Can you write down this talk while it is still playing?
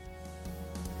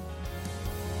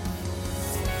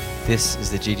This is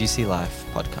the GGC Life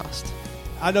podcast.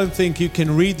 I don't think you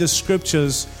can read the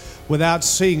scriptures without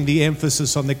seeing the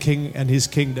emphasis on the King and His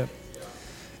kingdom.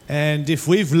 And if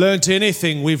we've learned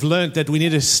anything, we've learned that we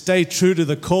need to stay true to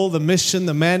the call, the mission,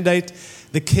 the mandate,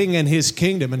 the King and His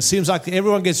kingdom. And it seems like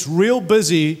everyone gets real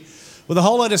busy with a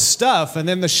whole lot of stuff, and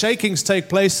then the shakings take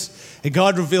place, and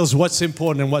God reveals what's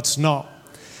important and what's not.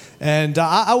 And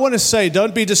I want to say,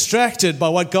 don't be distracted by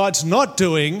what God's not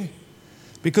doing,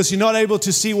 because you're not able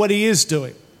to see what He is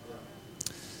doing.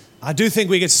 I do think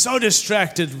we get so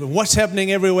distracted with what's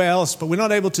happening everywhere else, but we're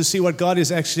not able to see what God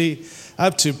is actually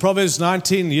up to. Proverbs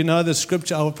 19, you know the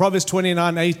scripture, or Proverbs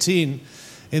 29:18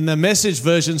 in the Message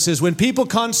version says, when people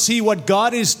can't see what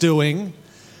God is doing,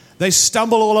 they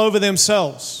stumble all over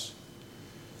themselves.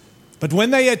 But when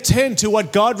they attend to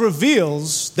what God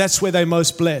reveals, that's where they're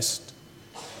most blessed.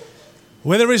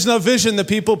 Where there is no vision, the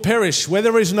people perish. Where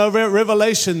there is no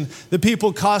revelation, the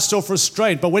people cast off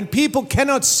restraint. But when people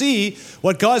cannot see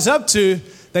what God's up to,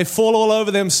 they fall all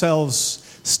over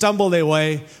themselves, stumble their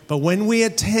way. But when we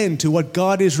attend to what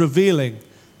God is revealing,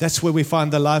 that's where we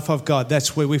find the life of God.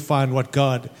 That's where we find what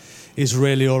God is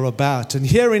really all about. And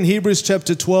here in Hebrews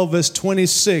chapter 12, verse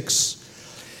 26,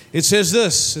 it says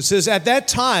this. It says, at that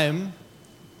time,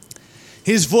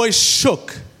 His voice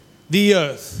shook the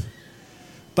earth.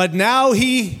 But now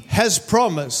He has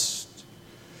promised,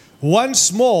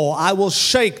 once more I will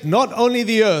shake not only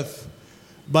the earth,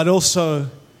 but also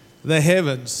the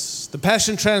heavens. The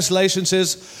Passion Translation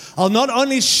says, I'll not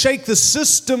only shake the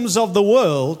systems of the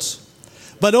world,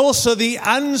 but also the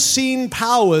unseen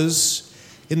powers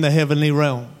in the heavenly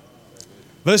realm.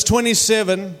 Verse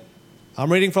 27,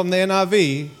 I'm reading from the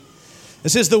NIV. It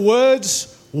says, the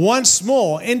words once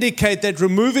more indicate that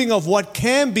removing of what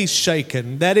can be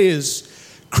shaken, that is,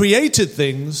 created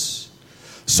things,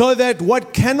 so that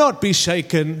what cannot be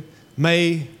shaken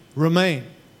may remain.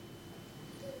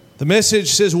 The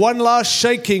Message says one last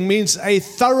shaking means a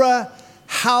thorough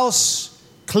house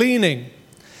cleaning,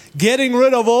 getting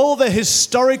rid of all the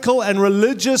historical and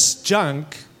religious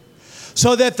junk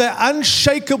so that the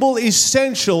unshakable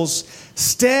essentials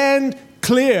stand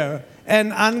clear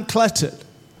and uncluttered.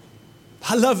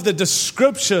 I love the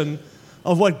description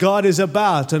of what God is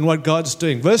about and what God's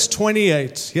doing. Verse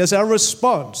 28, here's our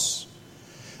response.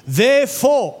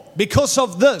 Therefore, because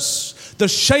of this, the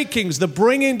shakings, the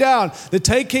bringing down, the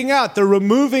taking out, the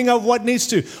removing of what needs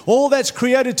to, all that's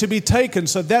created to be taken,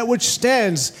 so that which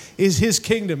stands is His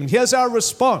kingdom. And here's our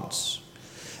response.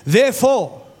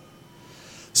 Therefore,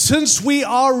 since we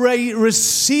are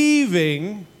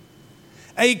receiving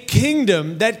a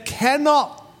kingdom that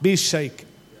cannot be shaken,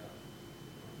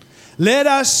 let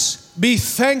us be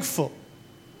thankful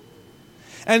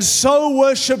and so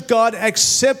worship God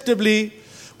acceptably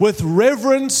with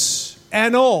reverence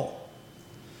and awe.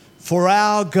 For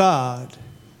our God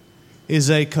is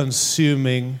a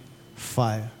consuming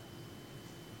fire.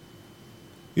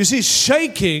 You see,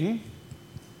 shaking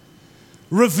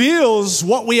reveals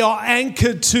what we are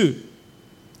anchored to.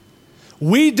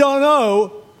 We don't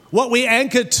know what we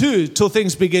anchored to till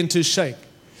things begin to shake.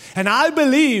 And I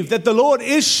believe that the Lord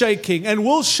is shaking and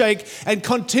will shake and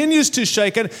continues to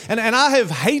shake. And I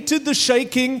have hated the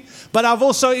shaking, but I've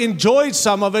also enjoyed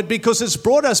some of it because it's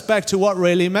brought us back to what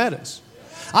really matters.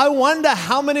 I wonder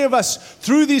how many of us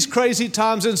through these crazy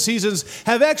times and seasons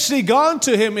have actually gone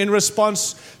to Him in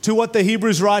response to what the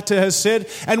Hebrews writer has said.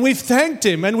 And we've thanked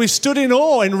Him and we've stood in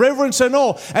awe, in reverence and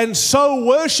awe, and so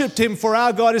worshipped Him, for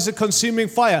our God is a consuming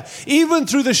fire, even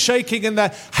through the shaking and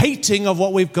the hating of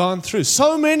what we've gone through.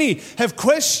 So many have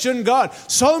questioned God.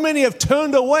 So many have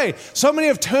turned away. So many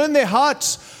have turned their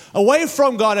hearts away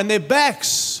from God and their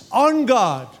backs on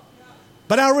God.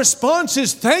 But our response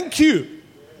is, thank you.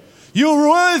 You're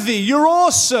worthy. You're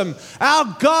awesome.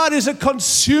 Our God is a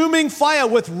consuming fire.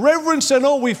 With reverence and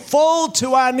awe, we fall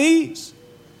to our knees.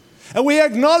 And we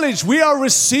acknowledge we are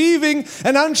receiving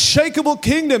an unshakable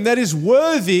kingdom that is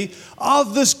worthy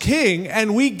of this King.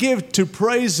 And we give to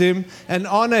praise Him and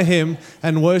honor Him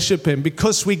and worship Him,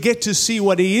 because we get to see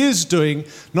what He is doing,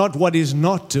 not what He's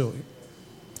not doing.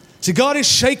 See, God is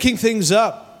shaking things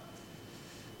up.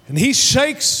 And He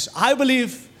shakes, I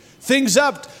believe, things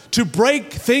up to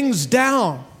break things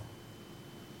down.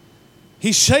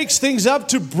 He shakes things up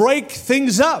to break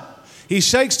things up. He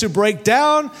shakes to break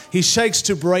down. He shakes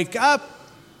to break up.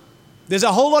 There's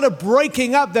a whole lot of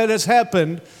breaking up that has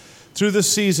happened through the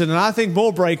season, and I think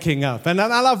more breaking up. And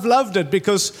I've loved it,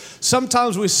 because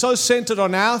sometimes we're so centered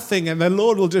on our thing, and the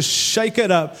Lord will just shake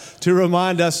it up to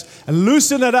remind us and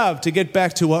loosen it up to get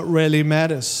back to what really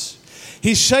matters.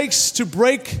 He shakes to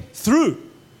break through.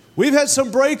 We've had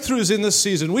some breakthroughs in this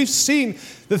season. We've seen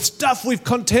the stuff we've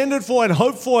contended for and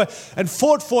hoped for and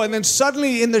fought for, and then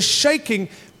suddenly in the shaking,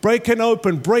 breaking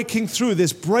open, breaking through.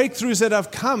 There's breakthroughs that have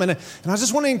come. And I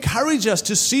just want to encourage us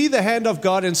to see the hand of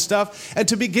God and stuff and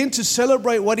to begin to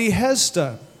celebrate what He has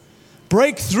done.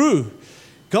 Break through.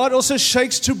 God also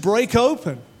shakes to break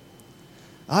open.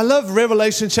 I love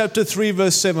Revelation chapter 3,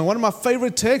 verse 7, one of my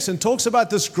favorite texts, and talks about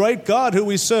this great God who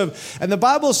we serve. And the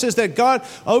Bible says that God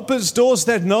opens doors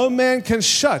that no man can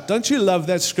shut. Don't you love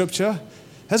that scripture?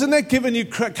 Hasn't that given you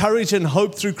courage and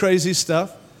hope through crazy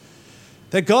stuff?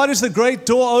 That God is the great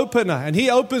door opener, and He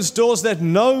opens doors that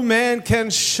no man can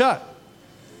shut.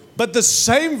 But the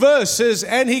same verse says,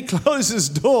 and He closes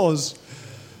doors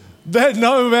that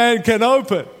no man can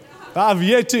open. I've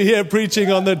yet to hear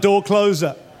preaching on the door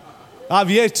closer. I've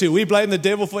yet to. We blame the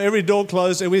devil for every door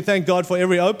closed, and we thank God for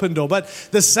every open door. But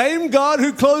the same God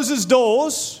who closes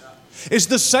doors is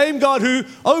the same God who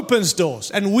opens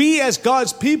doors. And we as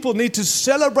God's people need to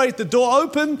celebrate the door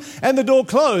open and the door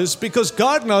closed, because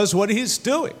God knows what He's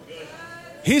doing.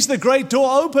 He's the great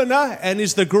door opener and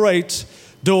He's the great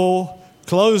door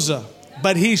closer.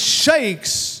 But He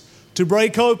shakes to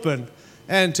break open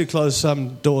and to close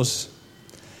some doors.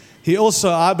 He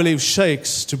also, I believe,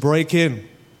 shakes to break in.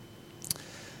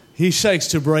 He shakes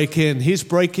to break in. He's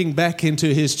breaking back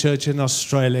into His church in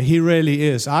Australia. He really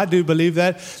is. I do believe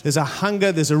that. There's a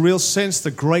hunger, there's a real sense,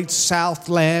 the great south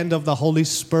land of the Holy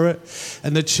Spirit.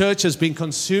 And the church has been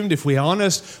consumed, if we're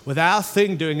honest, with our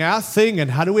thing, doing our thing, and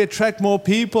how do we attract more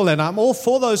people? And I'm all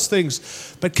for those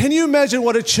things. But can you imagine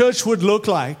what a church would look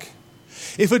like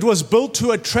if it was built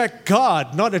to attract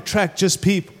God, not attract just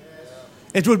people?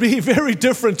 It would be very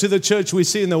different to the church we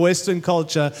see in the Western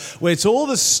culture, where it's all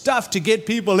the stuff to get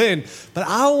people in. But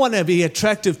I want to be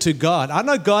attractive to God. I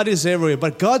know God is everywhere,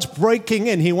 but God's breaking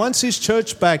in. He wants His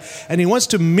church back, and He wants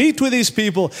to meet with His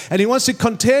people, and He wants to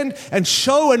contend and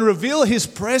show and reveal His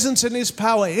presence and His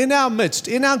power in our midst,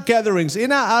 in our gatherings,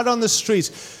 out on the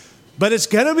streets. But it's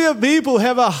going to be a people who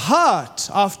have a heart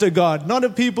after God, not a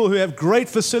people who have great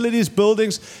facilities,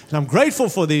 buildings, and I'm grateful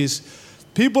for these.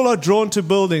 People are drawn to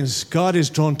buildings. God is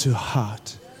drawn to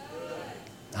heart.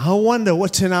 I wonder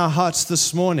what's in our hearts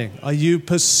this morning. Are you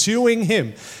pursuing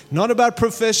Him? Not about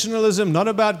professionalism, not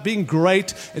about being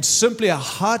great. It's simply a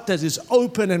heart that is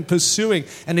open and pursuing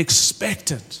and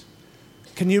expectant.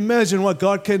 Can you imagine what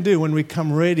God can do when we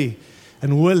come ready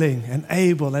and willing and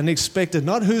able and expected?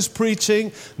 Not who's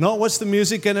preaching, not what's the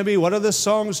music going to be, what are the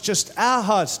songs, just our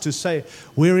hearts to say,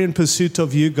 we're in pursuit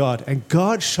of You, God. And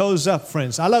God shows up,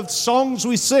 friends. I love songs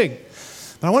we sing.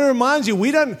 But I want to remind you,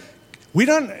 we don't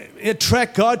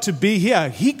attract God to be here.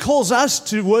 He calls us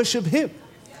to worship Him.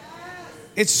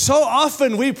 It's so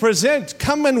often we present,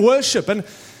 come and worship,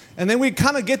 and then we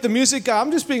kind of get the music.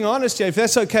 I'm just being honest here, if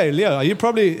that's okay. Leo, are you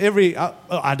probably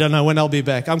I don't know when I'll be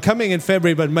back. I'm coming in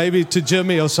February, but maybe to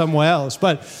Jimmy or somewhere else.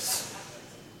 But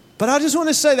I just want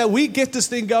to say that we get this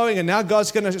thing going, and now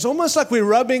God's going to, it's almost like we're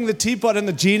rubbing the teapot and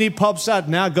the genie pops out.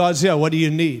 Now God's here, what do you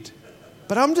need?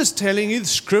 But I'm just telling you,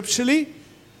 scripturally,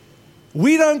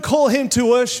 we don't call Him to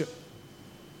worship.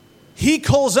 He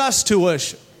calls us to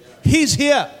worship. He's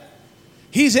here.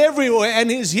 He's everywhere and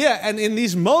He's here. And in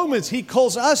these moments, He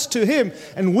calls us to Him.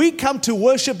 And we come to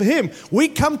worship Him. We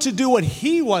come to do what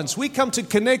He wants. We come to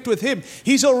connect with Him.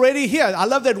 He's already here. I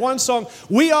love that one song,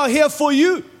 we are here for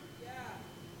You.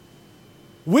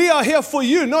 We are here for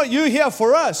You, not You here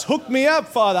for us. Hook me up,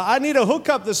 Father. I need a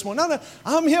hookup this morning. No,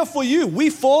 I'm here for You. We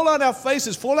fall on our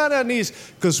faces, fall on our knees,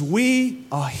 because we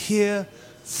are here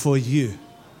for You.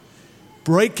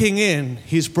 Breaking in,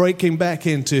 He's breaking back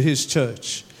into His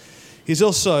church. He's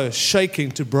also shaking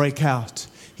to break out.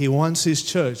 He wants His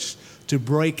church to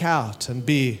break out and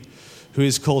be who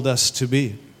He's called us to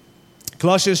be.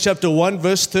 Colossians chapter 1,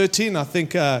 verse 13, I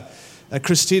think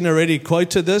Christine already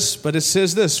quoted this, but it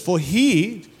says this, for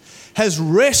He has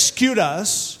rescued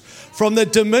us from the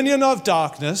dominion of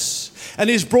darkness, and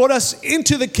He's brought us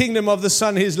into the kingdom of the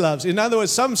Son He loves. In other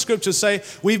words, some scriptures say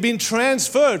we've been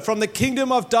transferred from the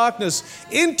kingdom of darkness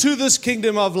into this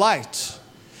kingdom of light,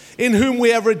 in whom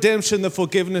we have redemption, the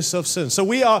forgiveness of sins. So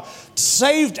we are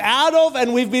saved out of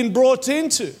and we've been brought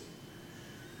into.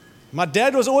 My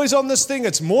dad was always on this thing.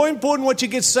 It's more important what you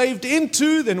get saved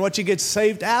into than what you get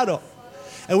saved out of.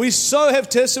 And we so have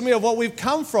testimony of what we've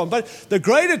come from. But the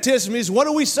greater testimony is what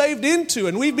are we saved into?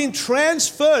 And we've been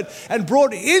transferred and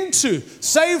brought into,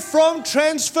 saved from,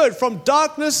 transferred from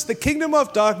darkness, the kingdom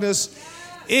of darkness,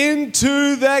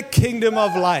 into the kingdom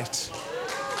of light.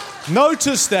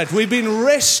 Notice that we've been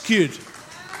rescued.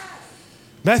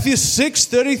 Matthew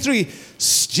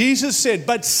 6:33, Jesus said,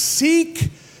 but seek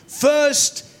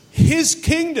first His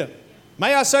kingdom.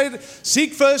 May I say it?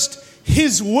 Seek first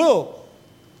His will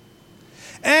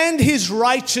and His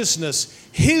righteousness,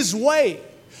 His way.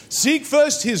 Seek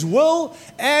first His will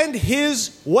and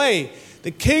His way,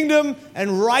 the kingdom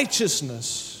and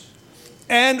righteousness.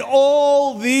 And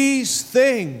all these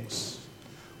things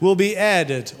will be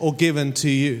added or given to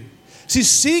you. See,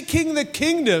 seeking the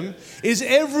kingdom is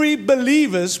every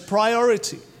believer's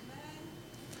priority.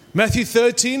 Matthew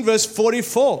 13, verse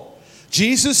 44.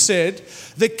 Jesus said,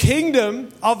 the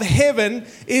kingdom of heaven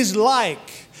is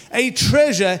like a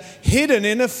treasure hidden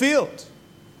in a field.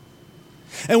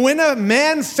 And when a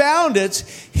man found it,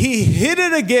 he hid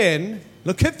it again.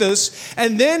 Look at this.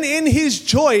 And then in his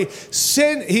joy,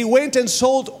 he went and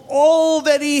sold all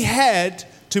that he had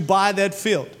to buy that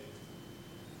field.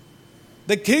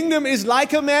 The kingdom is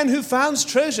like a man who finds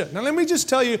treasure. Now let me just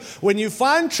tell you, when you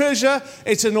find treasure,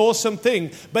 it's an awesome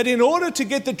thing. But in order to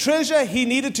get the treasure, he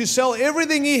needed to sell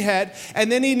everything he had,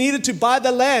 and then he needed to buy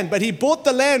the land. But he bought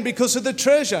the land because of the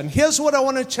treasure. And here's what I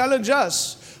want to challenge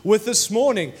us with this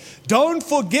morning. Don't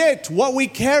forget what we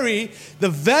carry. The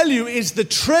value is the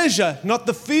treasure, not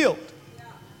the field.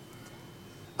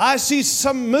 I see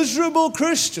some miserable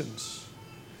Christians.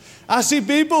 I see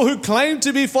people who claim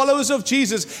to be followers of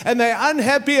Jesus, and they're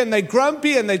unhappy and they're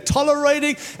grumpy and they're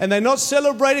tolerating and they're not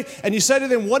celebrating. And you say to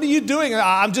them, what are you doing?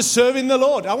 I'm just serving the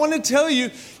Lord. I want to tell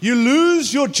you, you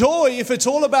lose your joy if it's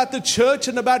all about the church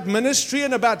and about ministry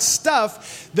and about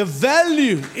stuff. The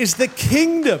value is the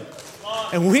kingdom.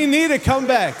 And we need to come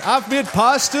back. I've met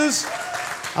pastors.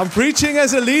 I'm preaching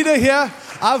as a leader here.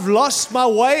 I've lost my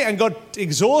way and got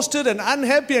exhausted and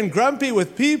unhappy and grumpy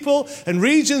with people and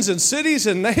regions and cities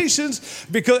and nations.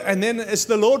 And then it's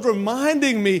the Lord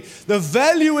reminding me, the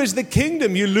value is the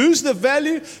kingdom. You lose the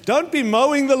value. Don't be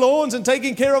mowing the lawns and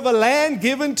taking care of a land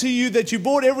given to you that you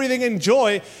bought everything in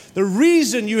joy. The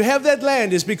reason you have that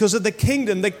land is because of the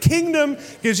kingdom. The kingdom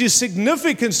gives you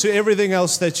significance to everything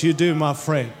else that you do, my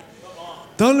friend.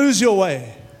 Don't lose your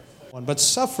way. But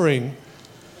suffering,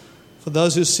 for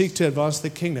those who seek to advance the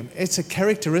kingdom, it's a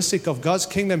characteristic of God's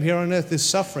kingdom here on earth, is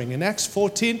suffering. In Acts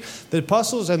 14, the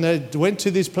apostles, and they went to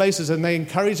these places and they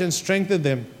encouraged and strengthened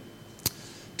them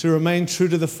to remain true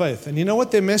to the faith. And you know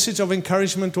what their message of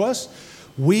encouragement was?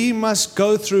 We must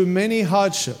go through many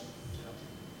hardship.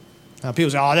 Now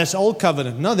people say, oh, that's old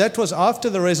covenant. No, that was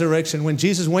after the resurrection when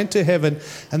Jesus went to heaven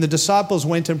and the disciples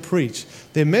went and preached.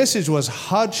 Their message was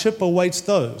hardship awaits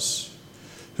those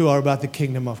who are about the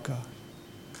kingdom of God.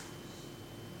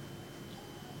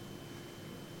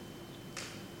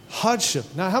 Hardship.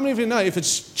 Now, how many of you know if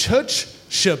it's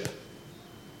churchship,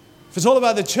 if it's all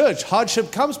about the church,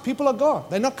 hardship comes, people are gone.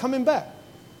 They're not coming back.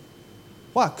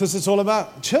 Why? Because it's all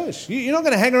about church. You're not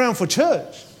going to hang around for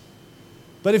church.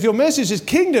 But if your message is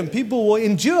kingdom, people will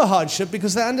endure hardship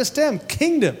because they understand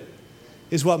kingdom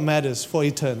is what matters for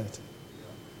eternity.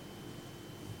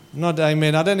 Not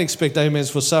amen. I don't expect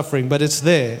amens for suffering, but it's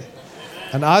there.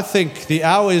 And I think the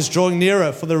hour is drawing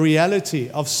nearer for the reality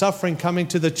of suffering coming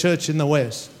to the church in the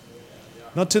West.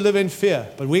 Not to live in fear,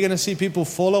 but we're going to see people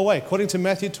fall away. According to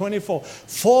Matthew 24,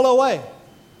 fall away.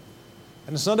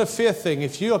 And it's not a fear thing.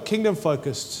 If you are kingdom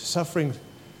focused, suffering,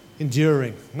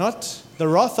 enduring, not the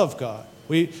wrath of God.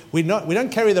 We don't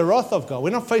carry the wrath of God. We're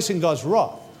not facing God's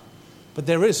wrath. But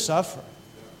there is suffering.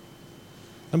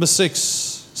 Number 6,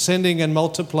 sending and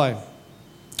multiplying.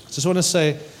 I just want to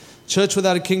say, church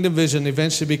without a kingdom vision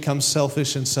eventually becomes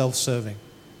selfish and self-serving.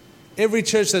 Every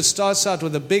church that starts out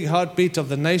with a big heartbeat of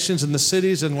the nations and the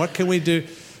cities and what can we do,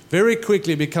 very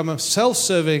quickly become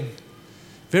self-serving,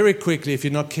 very quickly if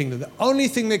you're not kingdom. The only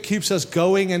thing that keeps us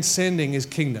going and sending is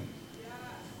kingdom.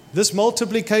 This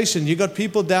multiplication, you got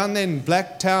people down there in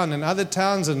Blacktown and other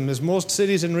towns, and there's more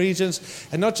cities and regions,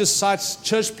 and not just sites,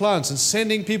 church plants and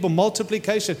sending people,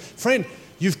 multiplication. Friend,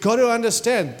 you've got to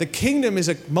understand, the kingdom is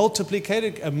a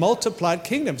multiplied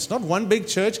kingdom. It's not one big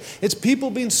church. It's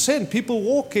people being sent, people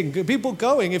walking, people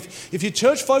going. If your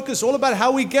church focus is all about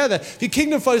how we gather, if your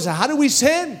kingdom focus, how do we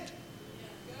send?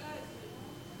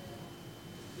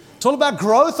 It's all about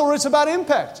growth or it's about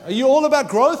impact. Are you all about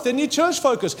growth? Then you church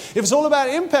focus. If it's all about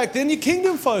impact, then you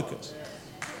kingdom focus.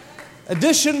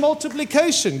 Addition,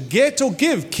 multiplication, get or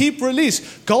give, keep,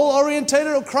 release,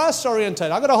 goal-orientated or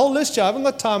Christ-orientated. I've got a whole list here. I haven't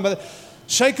got time, but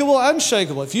shakeable,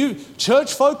 unshakable. If you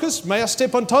church-focused, may I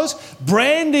step on toes?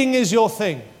 Branding is your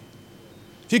thing.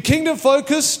 If you're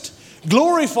kingdom-focused,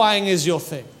 glorifying is your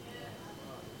thing.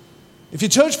 If you're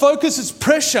church-focused, it's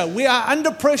pressure. We are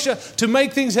under pressure to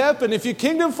make things happen. If you're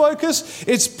kingdom-focused,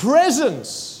 it's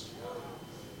presence.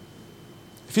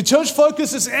 If you're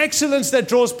church-focused, it's excellence that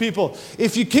draws people.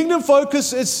 If you're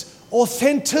kingdom-focused, it's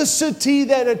authenticity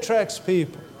that attracts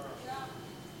people.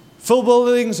 Fill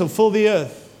buildings or fill the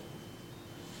earth.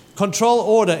 Control,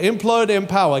 order, implode,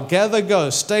 empower, gather, go,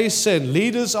 stay, send.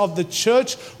 Leaders of the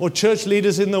church or church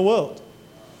leaders in the world.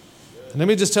 And let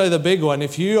me just tell you the big one.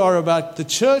 If you are about the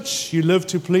church, you live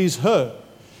to please her.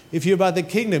 If you're about the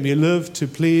kingdom, you live to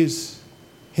please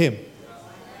him.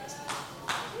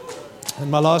 And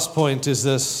my last point is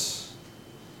this.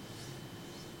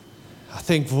 I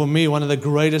think for me, one of the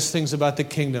greatest things about the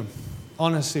kingdom,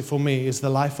 honestly for me, is the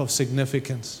life of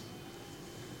significance.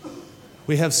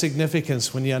 We have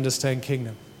significance when you understand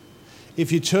kingdom.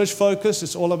 If you're church focused,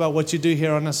 it's all about what you do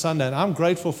here on a Sunday. And I'm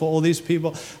grateful for all these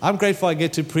people. I'm grateful I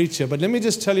get to preach here. But let me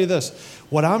just tell you this.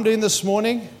 What I'm doing this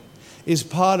morning is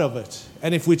part of it.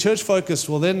 And if we're church focused,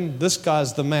 well then this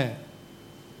guy's the man.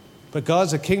 But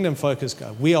God's a kingdom focused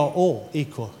God. We are all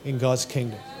equal in God's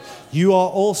kingdom. You are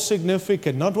all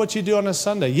significant. Not what you do on a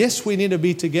Sunday. Yes, we need to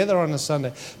be together on a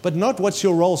Sunday. But not what's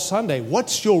your role Sunday.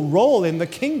 What's your role in the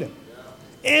kingdom?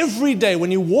 Every day when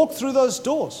you walk through those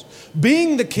doors,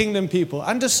 being the kingdom people,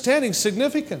 understanding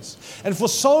significance. And for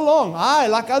so long, I,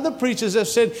 like other preachers, have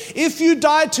said, if you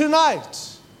died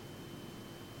tonight,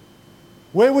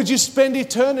 where would you spend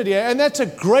eternity? And that's a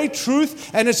great truth,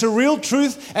 and it's a real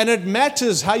truth, and it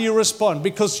matters how you respond,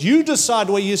 because you decide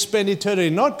where you spend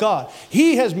eternity, not God.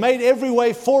 He has made every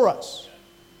way for us,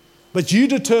 but you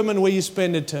determine where you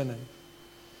spend eternity.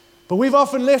 But we've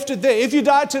often left it there. If you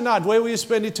die tonight, where will you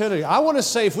spend eternity? I want to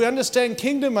say, if we understand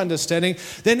kingdom understanding,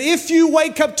 then if you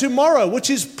wake up tomorrow, which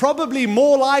is probably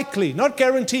more likely, not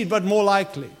guaranteed, but more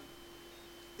likely.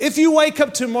 If you wake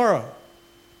up tomorrow,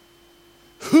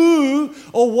 who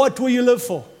or what will you live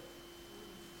for?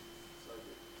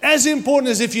 As important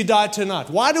as if you die tonight.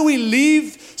 Why do we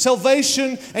leave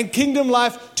salvation and kingdom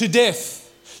life to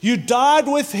death? You died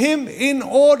with Him in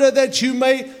order that you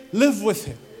may live with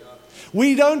Him.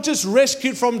 We don't just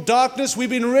rescue from darkness, we've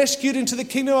been rescued into the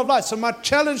kingdom of light. So my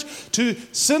challenge to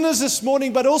sinners this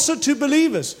morning, but also to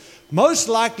believers, most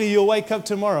likely you'll wake up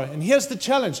tomorrow. And here's the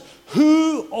challenge.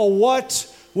 Who or what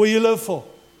will you live for?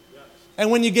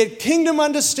 And when you get kingdom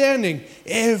understanding,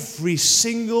 every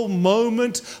single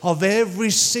moment of every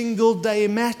single day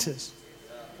matters.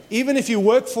 Even if you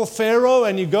work for Pharaoh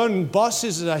and you go and boss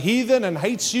is a heathen and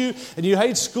hates you, and you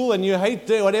hate school and you hate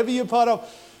whatever you're part of,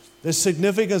 the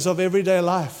significance of everyday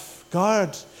life.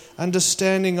 God,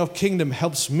 understanding of kingdom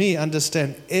helps me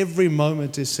understand every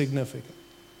moment is significant.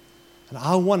 And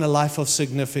I want a life of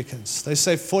significance. They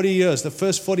say 40 years, the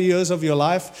first 40 years of your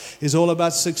life is all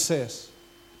about success.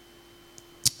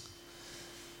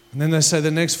 And then they say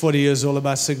the next 40 years is all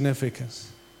about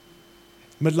significance.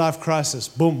 Midlife crisis,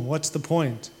 boom, what's the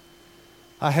point?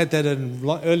 I had that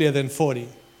earlier than 40.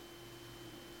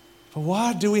 But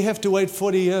why do we have to wait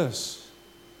 40 years?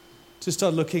 To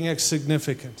start looking at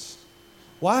significance.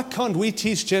 Why can't we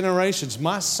teach generations,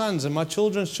 my sons and my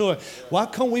children's children, why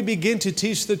can't we begin to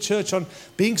teach the church on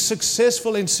being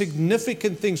successful in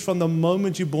significant things from the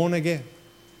moment you're born again?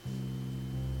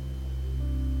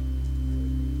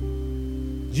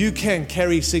 You can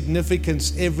carry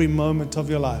significance every moment of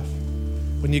your life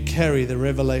when you carry the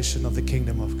revelation of the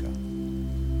kingdom of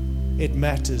God. It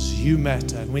matters, you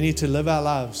matter, and we need to live our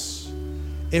lives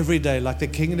every day like the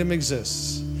kingdom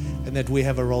exists, and that we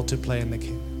have a role to play in the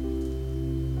kingdom.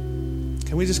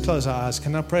 Can we just close our eyes?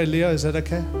 Can I pray, Leo? Is that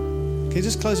okay? Can you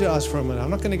just close your eyes for a minute?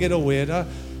 I'm not going to get all weird.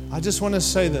 I just want to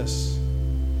say this.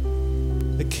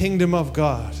 The kingdom of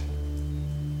God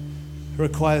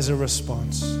requires a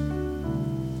response.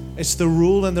 It's the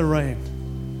rule and the reign.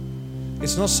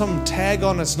 It's not some tag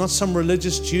on, it's not some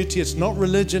religious duty, it's not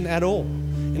religion at all.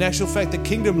 In actual fact, the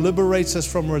kingdom liberates us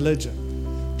from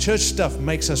religion. Church stuff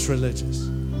makes us religious.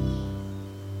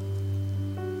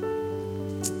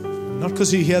 Not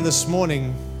because you're here this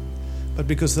morning, but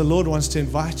because the Lord wants to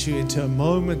invite you into a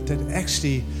moment that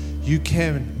actually you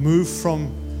can move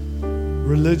from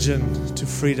religion to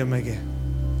freedom again.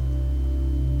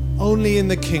 Only in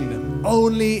the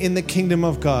kingdom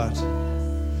of God,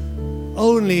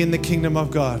 only in the kingdom of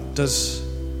God does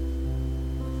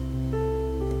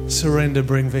surrender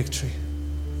bring victory.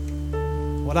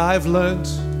 What I've learned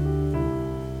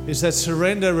is that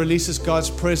surrender releases God's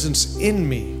presence in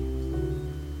me.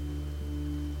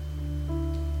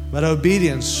 But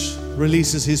obedience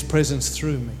releases His presence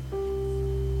through me.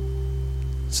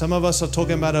 Some of us are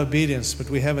talking about obedience, but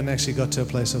we haven't actually got to a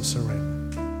place of surrender.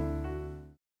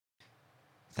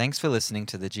 Thanks for listening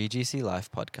to the GGC Life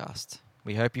podcast.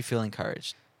 We hope you feel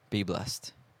encouraged. Be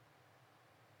blessed.